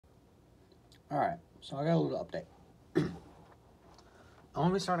Alright, so I got a little update. I'm going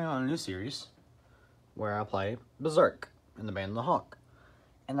to be starting on a new series where I play Berserk in the Band of the Hawk.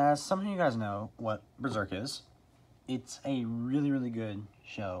 And as some of you guys know what Berserk is, it's a really, really good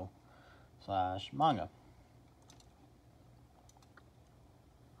show slash manga.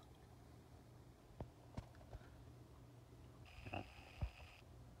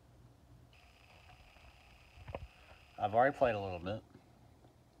 I've already played a little bit.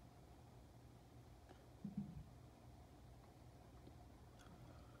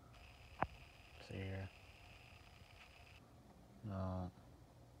 See here. No.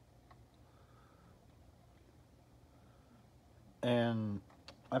 And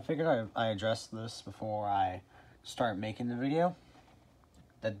I figured I addressed this before I start making the video.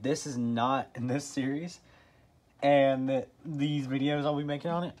 That this is not in this series. And that these videos I'll be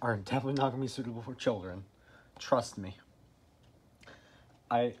making on it are definitely not going to be suitable for children. Trust me.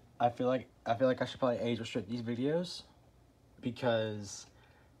 I feel like I should probably age restrict these videos because,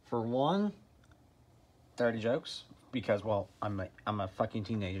 for one, dirty jokes. Because, well, I'm a fucking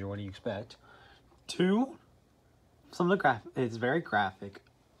teenager. What do you expect? 2, some of the it's very graphic.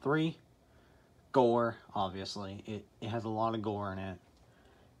 3, gore. Obviously, it has a lot of gore in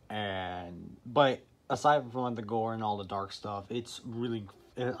it. But aside from like the gore and all the dark stuff, it's really.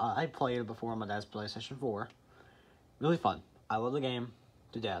 I played it before on my dad's PlayStation 4. Really fun. I love the game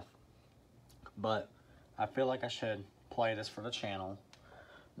to death. But I feel like I should play this for the channel.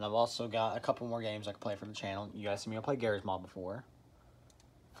 And I've also got a couple more games I can play for the channel. You guys see me play Garry's Mod before.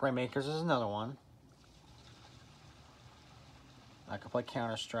 Framemakers is another one. I could play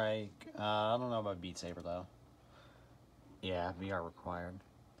Counter-Strike. I don't know about Beat Saber though. Yeah, VR required.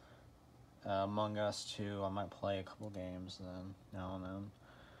 Among Us 2, I might play a couple games then, now and then.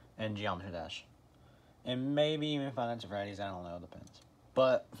 And Geometry Dash. And maybe even Five Nights at Freddy's, I don't know, depends.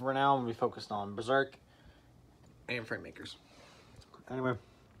 But for now, I'm going to be focused on Berserk and Framemakers. Anyway,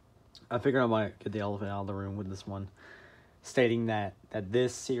 I figured I might get the elephant out of the room with this one, stating that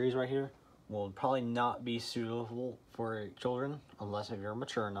this series right here will probably not be suitable for children unless if you're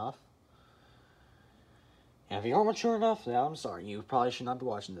mature enough. And if you aren't mature enough, then I'm sorry, you probably should not be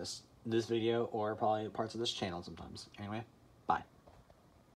watching this video or probably parts of this channel sometimes. Anyway, bye.